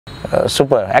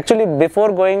Super. Actually, before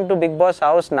going to Bigg Boss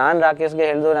house, ನಾನು ರಾಕೇಶ್ಗೆ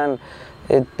ಹೇಳಿದ್ರು, ನಾನು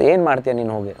ಏನು ಮಾಡ್ತೀಯ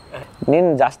ನೀನು ಹೋಗಿ, ನೀನು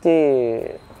ಜಾಸ್ತಿ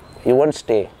you won't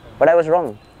stay. But I was wrong.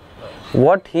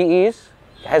 What he is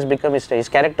has become his strength.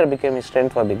 His character became his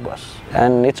strength for Bigg Boss.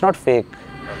 And it's not fake.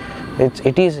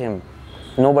 It is him.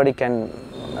 Nobody can,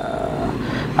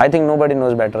 I think nobody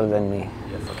knows better than me.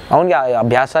 ಅವನಿಗೆ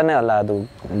ಅಭ್ಯಾಸನೇ ಅಲ್ಲ ಅದು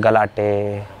ಗಲಾಟೆ,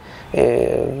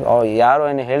 ಯಾರೋ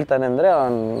ಏನು ಹೇಳ್ತಾನೆ ಅಂದರೆ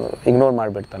ಅವನು ignore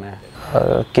ಮಾಡಿಬಿಡ್ತಾನೆ.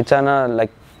 ಕಿಚನ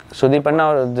ಲೈಕ್ ಸುದೀಪ್ ಅಣ್ಣ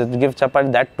ಅವರು give chapati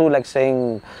that to like saying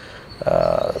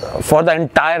for the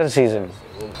entire season.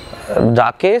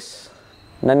 Rakesh,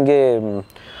 ನನಗೆ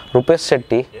ರೂಪೇಶ್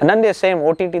ಶೆಟ್ಟಿ, ನನಗೆ ಸೇಮ್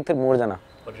OTT 3 ಜನ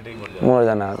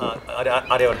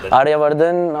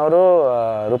ಆರ್ಯವರ್ಧನ್ ಅವರು,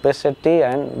 ರೂಪೇಶ್ ಶೆಟ್ಟಿ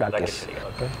ಆ್ಯಂಡ್ ರಾಕೇಶ್.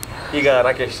 ಈಗ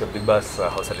ರಾಕೇಶ್ ಬಿಗ್ ಬಾಸ್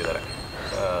ಹೌಸಲ್ಲಿದ್ದಾರೆ,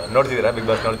 ನೋಡ್ತಿದ್ದೀರಾ ಬಿಗ್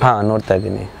ಬಾಸ್? ಹಾಂ, ನೋಡ್ತಾ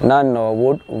ಇದ್ದೀನಿ. ನಾನು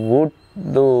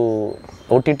ವೂಟ್ದು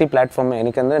OTT ಪ್ಲ್ಯಾಟ್ಫಾರ್ಮ್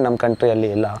ಏನಕ್ಕೆ ಅಂದರೆ ನಮ್ಮ ಕಂಟ್ರಿಯಲ್ಲಿ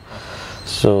ಇಲ್ಲ.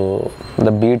 ಸೊ ದ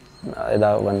ಬೀಟ್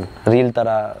ಒಂದು ರೀಲ್ ಥರ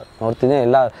ನೋಡ್ತೀನಿ,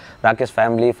 ಎಲ್ಲ ರಾಕೇಶ್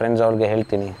ಫ್ಯಾಮಿಲಿ ಫ್ರೆಂಡ್ಸ್ ಅವ್ರಿಗೆ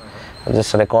ಹೇಳ್ತೀನಿ,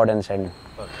 just record and send.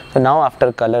 So ನಾವು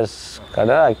after colours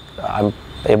I am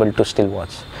able to still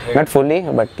watch, not fully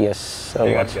but Yes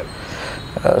watch.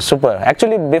 Super.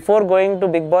 Actually before going to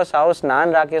big boss house, ನಾನು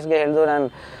ರಾಕೇಶ್ಗೆ ಹೇಳಿದ್ರು, ನಾನು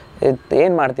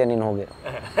ಏನು ಮಾಡ್ತೀಯ ನೀನು ಹೋಗಿ,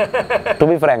 ಟು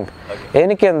ಬಿ ಫ್ರ್ಯಾಂಕ್.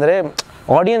 ಏನಕ್ಕೆ ಅಂದರೆ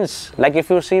audience, like if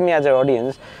U C me as A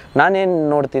audience, ನಾನೇನು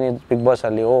ನೋಡ್ತೀನಿ ಬಿಗ್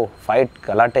ಬಾಸಲ್ಲಿ, ಓ ಫೈಟ್,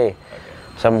 ಗಲಾಟೆ,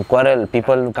 some quarrel,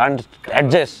 people can't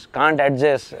adjust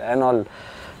and all.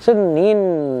 So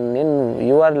ನೀನು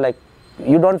you are like,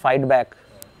 you don't fight back,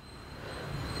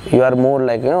 you are more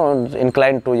like, you know,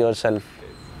 inclined to yourself.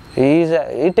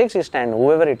 He takes his stand,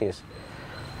 whoever it is.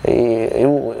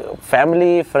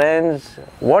 Family, friends,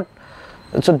 what?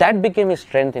 So that became his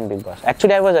strength in Bigg Boss.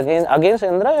 Actually, I was against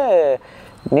Indra,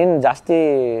 neen jasti,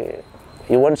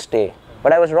 you won't stay.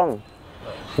 But I was wrong.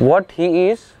 What he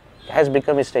is has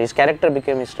become his strength. His character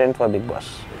became his strength for Bigg Boss.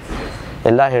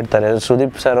 ಎಲ್ಲ ಹೇಳ್ತಾರೆ,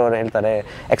 Sudeep sir ಅವರು ಹೇಳ್ತಾರೆ,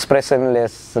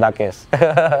 ಎಕ್ಸ್ಪ್ರೆಷನ್ಲೆಸ್ Rakesh.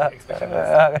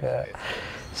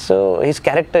 So his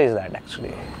character is that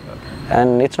actually, and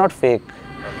it's not fake.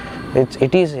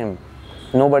 It is him.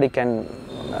 Nobody can.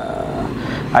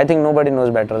 I think nobody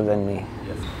knows better than me.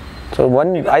 So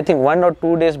I think 1 or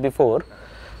 2 days before,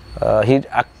 he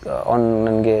on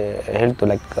ನನಗೆ ಹೇಳ್ತು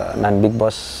like ನಾನು big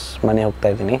boss ಮನೆ ಹೋಗ್ತಾ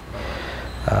ಇದ್ದೀನಿ,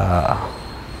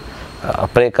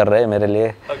 pray ಕರ್ ರೇ ಮೇರೆ ಲಿಯೆ,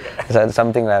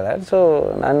 something like that. So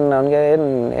ನಾನು ಅವನಿಗೆ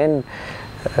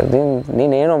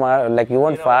ನೀನೇನು like you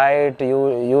want fight,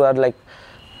 you are like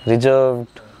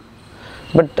reserved,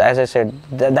 but as I said,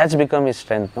 that's become his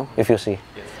strength, no? If you see,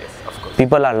 yes, of course,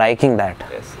 people are liking that.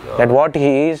 Yes, that what he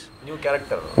is, new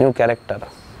character.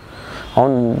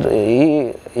 On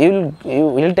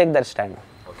he'll take that stand.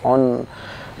 Okay. On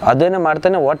adena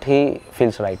ಮಾಡ್ತಾನೆ what he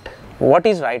feels right, what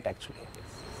is right actually.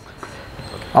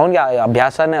 ಅವನಿಗೆ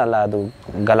ಅಭ್ಯಾಸನೇ ಅಲ್ಲ ಅದು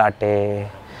ಗಲಾಟೆ,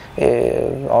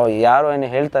 ಯಾರೋ ಏನು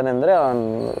ಹೇಳ್ತಾನೆ ಅಂದರೆ ಅವನು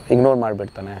ಇಗ್ನೋರ್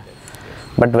ಮಾಡಿಬಿಡ್ತಾನೆ.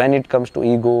 But when it comes to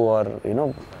ego or, you know,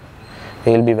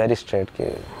 he'll be very straight.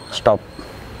 Stop,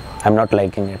 I'm not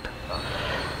liking it.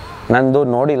 ನಂದು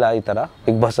ನೋಡಿಲ್ಲ ಈ ಥರ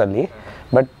ಬಿಗ್ ಬಾಸಲ್ಲಿ,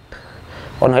 ಬಟ್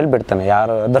ಅವ್ನು ಹೇಳ್ಬಿಡ್ತಾನೆ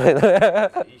ಯಾರು ಅದರ ಇದ್ದಾರೆ.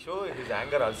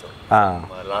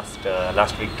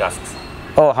 Last week tasks.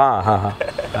 ಓ ಹಾಂ.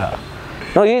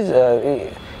 No,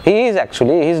 he is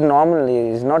actually, he's normal,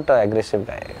 he's not an aggressive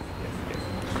guy.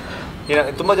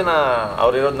 ತುಂಬ ಜನ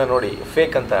ಅವ್ರು ಇರೋದನ್ನ ನೋಡಿ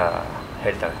ಫೇಕ್ ಅಂತ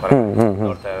ಹೇಳ್ತಾರೆ,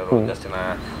 ನೋಡ್ತಾ ಇರೋರು ಒಂದಷ್ಟು ಜನ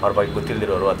ಅವ್ರ ಬಗ್ಗೆ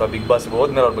ಗೊತ್ತಿಲ್ದಿರೋರು ಅಥವಾ ಬಿಗ್ ಬಾಸ್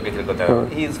ಹೋದ್ಮೇಲೆ ಅವ್ರ ಬಗ್ಗೆ ತಿಳ್ಕೊತಾ ಇರೋರು,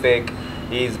 he is fake,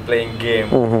 he is playing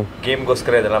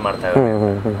ಗೇಮ್ಗೋಸ್ಕರ ಇದೆಲ್ಲ ಮಾಡ್ತಾ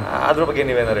ಇದ್ದಾರೆ. ಅದ್ರ ಬಗ್ಗೆ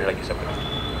ನೀವೇನಾದ್ರು ಹೇಳಕ್ಕೆ ಇಷ್ಟಪಡ್ತೀವಿ?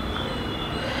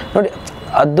 ನೋಡಿ,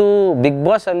 ಅದು ಬಿಗ್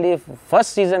ಬಾಸ್ ಅಲ್ಲಿ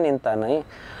ಫಸ್ಟ್ ಸೀಸನ್ ಇಂತಾನೆ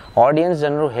ಆಡಿಯನ್ಸ್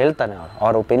ಜನರು ಹೇಳ್ತಾನೆ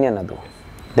ಅವ್ರ ಒಪಿನಿಯನ್, ಅದು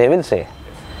they will say,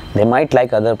 they might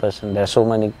like other person, there are so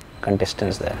many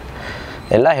contestants there,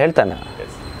 ಎಲ್ಲ ಹೇಳ್ತಾನೆ.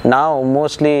 ನಾವು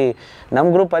ಮೋಸ್ಟ್ಲಿ ನಮ್ಮ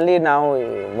ಗ್ರೂಪಲ್ಲಿ ನಾವು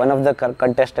ಒನ್ ಆಫ್ ದ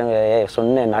ಕಂಟೆಸ್ಟೆಂಟ್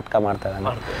ಸುಮ್ಮನೆ ನಾಟಕ ಮಾಡ್ತಾ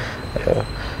ಇದ್ದಾನೆ.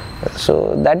 So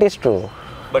that is true,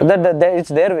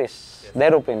 it's there wish,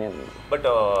 there opinion. But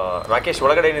Rakesh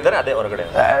ಒಳಗಡೆ ಏನಿದ್ದಾರೆ ಅದೇ ಹೊರಗಡೆ.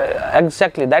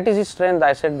 Exactly, that is his strength.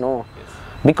 I said no,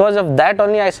 because of that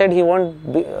only I said he want,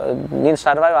 ನೀನು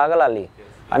ಸರ್ವೈವ್ ಆಗಲ್ಲ ಅಲ್ಲಿ.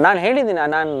 ನಾನು ಹೇಳಿದ್ದೀನಿ,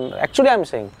 ನಾನು actually I am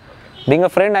saying, being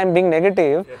a friend I am being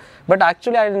negative, but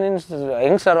actually ನೀನು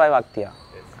ಹೆಂಗೆ survive ಆಗ್ತೀಯ?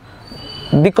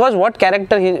 Because what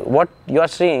character what you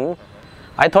are seeing,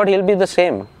 I thought he'll be the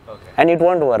same, okay, and it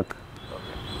won't work.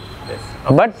 Okay. Yes.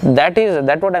 But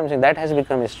that what I'm saying, that has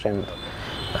become his strength.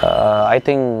 I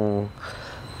think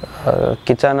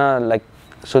Kichana, like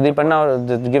Sudeep anna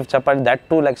give chapati, that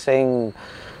too like saying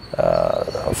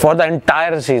for the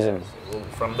entire season.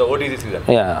 From the OTT season.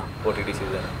 Yeah. OTT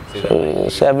season.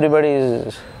 So everybody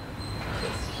is.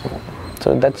 So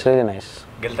that's really nice.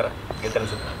 ಗೆಲ್ತಾರ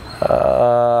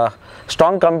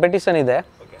strong competition ಇದೆ,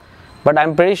 But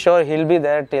I'm pretty sure he'll be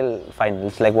there till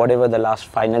finals, like whatever the last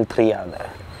final 3 are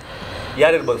there.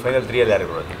 ಯಾರಿರ್ಬೋದು final 3 ಅಲ್ಲಿ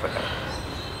ಯಾರಿರ್ಬೋದು ನಿಮ್ಮ ಪ್ರಕಾರ?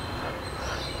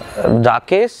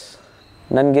 ರಾಕೇಶ್,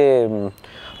 ನನಗೆ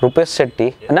ರೂಪೇಶ್ ಶೆಟ್ಟಿ,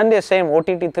 ನನಗೆ same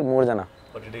OTT 3 ಜನ.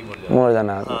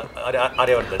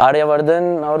 ಆರ್ಯವರ್ಧನ್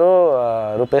ಅವರು,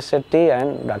 Rupesh Shetty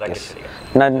and Rakesh.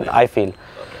 I feel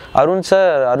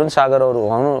Arun Sagar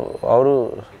ಅವರು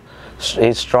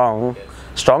is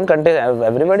strong contest,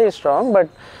 everybody is strong, but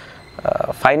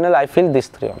final I feel these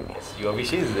 3 only. Yes, your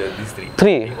wish is these 3.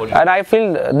 3, and I feel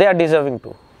they are deserving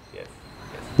too. Yes.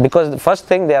 Because the first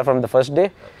thing, they are from the first day.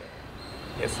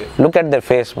 Yes. Look at their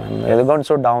face, man. They've gone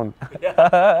so down.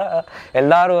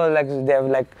 Ellaru like they have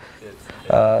like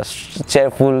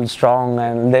cheerful, strong,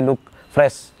 and they look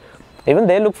fresh. Even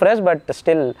they look fresh, but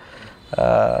still,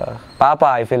 Papa,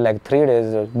 I feel like 3 days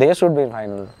they should be in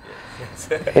final.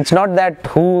 It's not that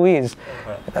who is,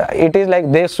 it is like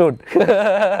they should.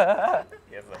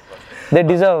 They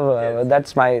deserve,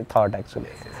 that's my thought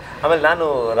actually. ಆಮೇಲೆ ನಾನು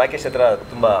ರಾಕೇಶ್ ಹತ್ರ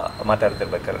ತುಂಬ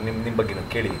ಮಾತಾಡ್ತಿರ್ಬೇಕಾದ್ರೆ ನಿಮ್ಮ ಬಗ್ಗೆ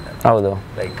ಕೇಳಿದ್ದೀನಿ ನಾನು. ಹೌದು.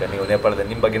 Like ನೀವು ನೇಪಾಳದಲ್ಲಿ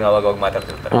ನಿಮ್ಮ ಬಗ್ಗೆ ಅವಾಗ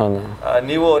ಮಾತಾಡ್ತಿರ್ತಾರೆ.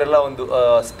 ನೀವು ಅವರೆಲ್ಲ ಒಂದು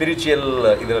ಸ್ಪಿರಿಚುವಲ್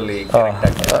ಇದರಲ್ಲಿ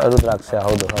ರುದ್ರಾಕ್ಷ.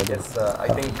 ಹೌದು. ಐ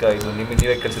ಥಿಂಕ್ ಇದು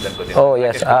ನೀವೇ ಕಳಿಸಿದ್ದು ಅನ್ಕೋತೀನಿ.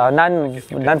 ಎಸ್,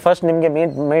 ನಾನು ಫಸ್ಟ್ ನಿಮಗೆ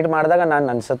ಮೀಟ್ ಮಾಡಿದಾಗ ನಾನು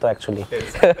ಅನ್ಸತ್ತು ಆ್ಯಕ್ಚುಲಿ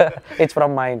ಇಟ್ಸ್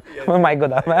ಫ್ರಮ್ ಮೈ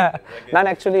ಗೋದಾಮ. ನಾನು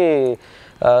ಆ್ಯಕ್ಚುಲಿ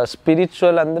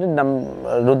ಸ್ಪಿರಿಚುವಲ್ ಅಂದರೆ ನಮ್ಮ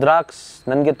ರುದ್ರಾಕ್ಷ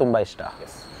ನನಗೆ ತುಂಬ ಇಷ್ಟ.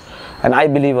 And I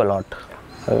believe a lot.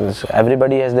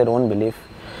 Everybody has their own belief.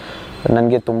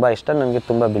 ನನಗೆ ತುಂಬ ಇಷ್ಟ, ನನಗೆ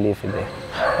ತುಂಬ ಬಿಲೀಫ್ ಇದೆ.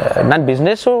 ನಾನು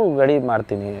ಬಿಸ್ನೆಸ್ಸು ರೆಡಿ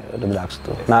ಮಾಡ್ತೀನಿ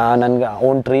ರುದ್ರಾಕ್ಷದು. ನನಗೆ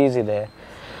ಓನ್ ಟ್ರೀಸ್ ಇದೆ.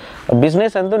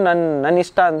 ಬಿಸ್ನೆಸ್ ಅಂತೂ ನನ್ನ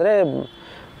ಇಷ್ಟ ಅಂದರೆ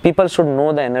people should know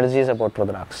the energies about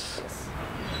rudraksha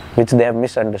which they have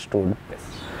misunderstood.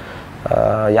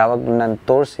 ಯಾವಾಗ ನಾನು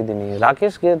ತೋರಿಸಿದ್ದೀನಿ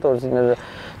ರಾಕೇಶ್ಗೆ ತೋರಿಸಿದ್ದೀನಿ.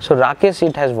 So Rakesh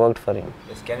it has worked for him.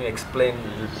 Can you explain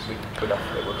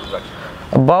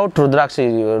about ರುದ್ರಾಕ್ಷ?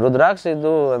 ರುದ್ರಾಕ್ಷ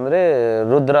ಇದು ಅಂದರೆ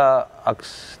ರುದ್ರ ಅಕ್ಷ,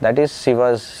 that is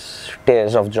Shivas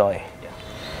ಟೇರ್ಸ್ of Joy.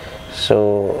 So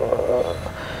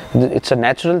it's a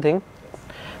natural thing.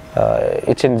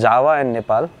 It's in Java and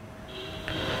Nepal.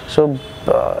 So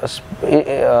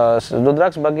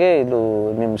ರುದ್ರಾಕ್ಷ ಬಗ್ಗೆ ಇದು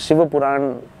ನಿಮ್ಮ ಶಿವಪುರಾಣ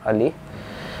ಅಲ್ಲಿ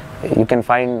you can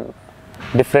find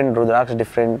different rudraksha,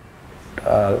 different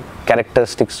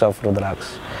characteristics of Rudraksh.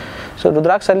 So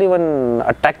Rudraksh ಅಲ್ಲಿ one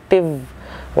attractive,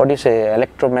 what do you say,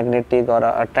 electromagnetic or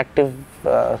attractive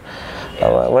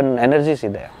one energies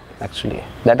ಇದೆ actually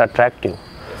that attract you.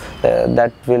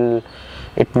 That will,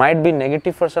 it might be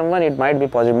negative for someone, it might be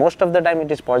positive. Most of the time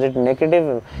it is positive. Negative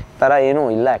ತರ ಏನೂ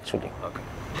ಇಲ್ಲ actually.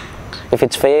 If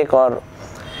it's fake or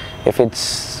if it's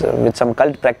with some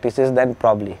cult practices, then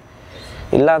probably.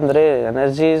 ಇಲ್ಲ ಅಂದರೆ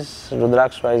energies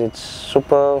Rudraksh wise it's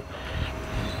super.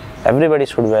 Everybody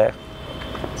should wear.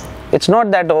 It's not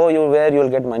that you wear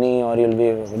you'll get money or you'll be,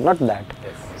 not that.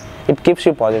 It keeps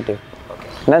you positive.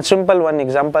 Now simple one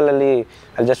example ಅಲ್ಲಿ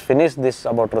I'll just finish this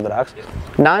about Rudraksh.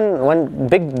 ನಾನು ಒಂದು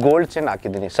big gold chain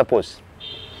ಹಾಕಿದ್ದೀನಿ suppose.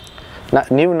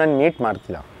 ನೀವು ನನ್ನ meet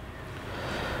ಮಾಡ್ತಿಲ್ಲ,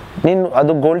 ನೀನು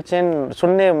ಅದು gold chain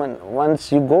ಸುಮ್ಮನೆ once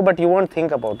you go but you want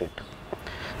think about it.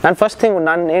 ನಾನು ಫಸ್ಟ್ ಥಿಂಗ್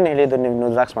ನಾನು ಏನು ಹೇಳಿದ್ದು, ನಿಮ್ಮ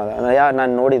ರುದ್ರಾಕ್ಷ ಮಾಲ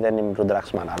ನಾನು ನೋಡಿದೆ ನಿಮ್ಮ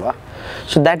ರುದ್ರಾಕ್ಷ ಮಾಲ ಅಲ್ವಾ.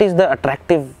 So that is the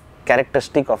attractive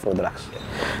characteristic of ರುದ್ರಾಕ್ಷ.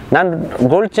 ನಾನು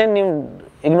ಗೋಲ್ಡ್ ಚೈನ್ ನೀವು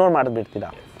ಇಗ್ನೋರ್ ಮಾಡಿಬಿಡ್ತೀರಾ.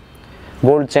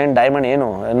 ಗೋಲ್ಡ್ ಚೈನ್ ಡೈಮಂಡ್ ಏನು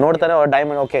ನೋಡ್ತಾರೆ ಅವ್ರು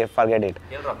diamond, okay forget it.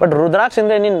 But ರುದ್ರಾಕ್ಷ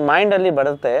ಅಂದರೆ ನಿನ್ನ ಮೈಂಡಲ್ಲಿ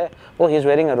ಬರುತ್ತೆ, ಓ ಹಿ ಈಸ್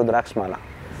ವೇರಿಂಗ್ ಅ ರುದ್ರಾಕ್ಷ ಮಾಲ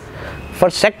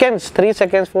for seconds, 3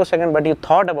 seconds 4 seconds, but you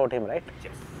thought about him, right?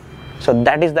 So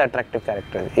that is the attractive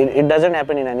character. It doesn't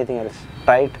happen in anything else,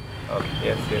 right?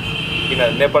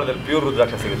 ನೇಪಾಳದಲ್ಲಿ pure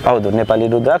ರುದ್ರಾಕ್ಷ ಸಿಗುತ್ತೆ. ಹೌದು, ನೇಪಾಳಿ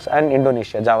ರುದ್ರಾಕ್ಷ and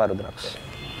Indonesia Java ರುದ್ರಾಕ್ಷ.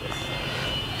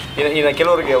 ಇನ್ನು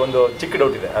ಕೆಲವರಿಗೆ ಒಂದು ಚಿಕ್ಕ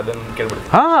doubt ಇದೆ, ಅದನ್ನು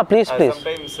ಕೇಳ್ಬಿಡ್ತೀನಿ. ಹಾಂ ಪ್ಲೀಸ್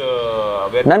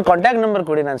ನನ್ನ ಕಾಂಟ್ಯಾಕ್ಟ್ ನಂಬರ್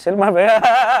ಕೊಡಿ, ನಾನು ಸೇಲ್ ಮಾಡಬೇಡ.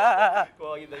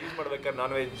 ಯೂಸ್ ಮಾಡ್ಬೇಕಾದ್ರೆ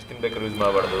ನಾನ್ ವೆಜ್ ತಿನ್ಬೇಕಾದ್ರೆ ಯೂಸ್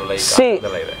ಮಾಡಬಾರ್ದು. ಸಿ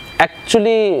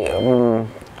ಆ್ಯಕ್ಚುಲಿ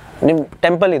ನಿಮ್ಮ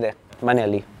ಟೆಂಪಲ್ ಇದೆ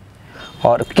ಮನೆಯಲ್ಲಿ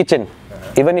R kitchen,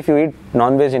 even if you eat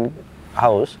non veg in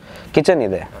house, kitchen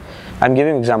ಇದೆ. I am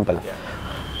giving example.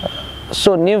 So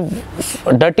ನೀವು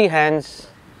dirty hands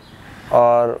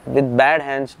or with bad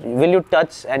hands, will you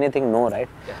touch anything? No, right?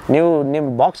 ನೀವು ನಿಮ್ಮ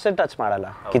box touch ಮಾಡಲ್ಲ,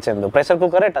 ಕಿಚನ್ದು pressure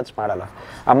ಕುಕ್ಕರೇ touch ಮಾಡಲ್ಲ.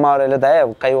 ಅಮ್ಮ ಅವರೆಲ್ಲ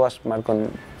ಕೈ wash ಮಾಡ್ಕೊಂಡು,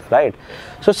 right?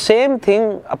 So same thing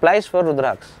applies for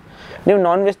ರುದ್ರಾಕ್ಷ. ನೀವು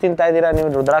ನಾನ್ ವೆಜ್ ತಿಂತಾ ಇದ್ದೀರಾ, ನೀವು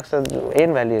ರುದ್ರಾಕ್ಷ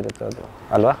ಏನು ವ್ಯಾಲ್ಯೂ ಇರುತ್ತೆ ಅದು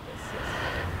ಅಲ್ವಾ?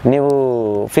 ನೀವು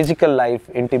ಫಿಸಿಕಲ್ ಲೈಫ್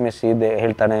ಇಂಟಿಮೆಸಿ ಇದೆ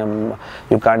ಹೇಳ್ತಾನೆ,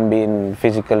 you can be in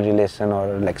physical relation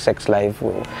are like sex life,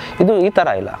 ಇದು ಈ ಥರ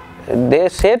ಇಲ್ಲ. They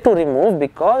say to remove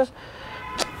because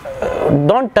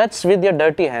don't touch with your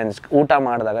dirty hands. ಊಟ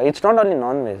ಮಾಡಿದಾಗ it's not only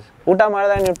non veg, ಊಟ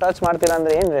ಮಾಡಿದಾಗ ನೀವು ಟಚ್ ಮಾಡ್ತೀರಾ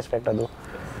ಅಂದರೆ ಏನು ರೆಸ್ಪೆಕ್ಟ್ ಅದು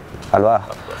ಅಲ್ವಾ?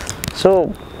 So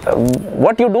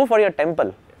what you do for your temple,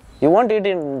 you want heat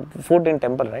in food in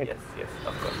temple, right?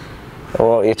 Oh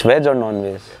it's veg or non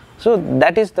veg. So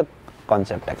that is the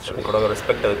concept actually. ಕೊಡೋ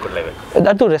respect ಅದಕ್ಕೆ ಕೊಡಲೇಬೇಕು.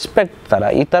 ಅದು ರೆಸ್ಪೆಕ್ಟ್ ಥರ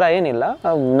ಈ ಥರ ಏನಿಲ್ಲ.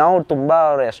 ನಾವು ತುಂಬ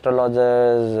ಅವ್ರ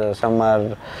ಎಸ್ಟ್ರಾಲಜರ್ಸ್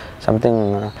something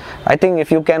I think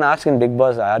if you can ask in big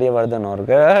boss Aryavardhan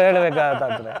ಅವ್ರಿಗೆ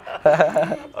ಹೇಳ್ಬೇಕಾದ್ರೆ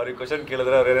ಅವ್ರಿಗೆ ಕ್ವಶನ್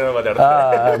ಕೇಳಿದ್ರೆ ಅವ್ರು ಏನೇನೋ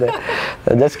ಮಾತಾಡ್ತಾರೆ. ಅದೇ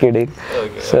ಜಸ್ಟ್ ಕಿಡಿಂಗ್.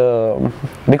 ಸೊ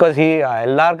ಬಿಕಾಸ್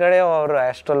ಎಲ್ಲಾರ ಕಡೆ ಅವ್ರ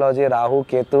ಆಸ್ಟ್ರಾಲಜಿ ರಾಹು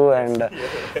ಕೇತು ಆ್ಯಂಡ್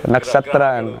ನಕ್ಷತ್ರ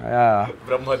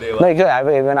Brahmadeva.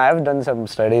 even I have done some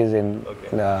studies in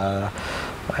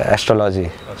astrology.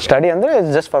 Study ಅಂದರೆ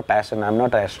it's just for passion. I am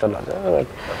not a astrologer, but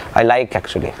I like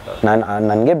actually.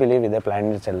 ನನಗೆ ಬಿಲೀವ್ ಇದೆ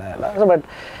ಪ್ಲಾನೆಟ್ಸ್ ಎಲ್ಲ. ಬಟ್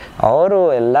ಅವರು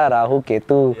ಎಲ್ಲ ರಾಹು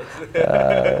ಕೇತು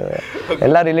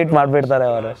ಎಲ್ಲ ರಿಲೇಟ್ ಮಾಡಿಬಿಡ್ತಾರೆ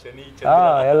ಅವರು.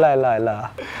 ಎಲ್ಲ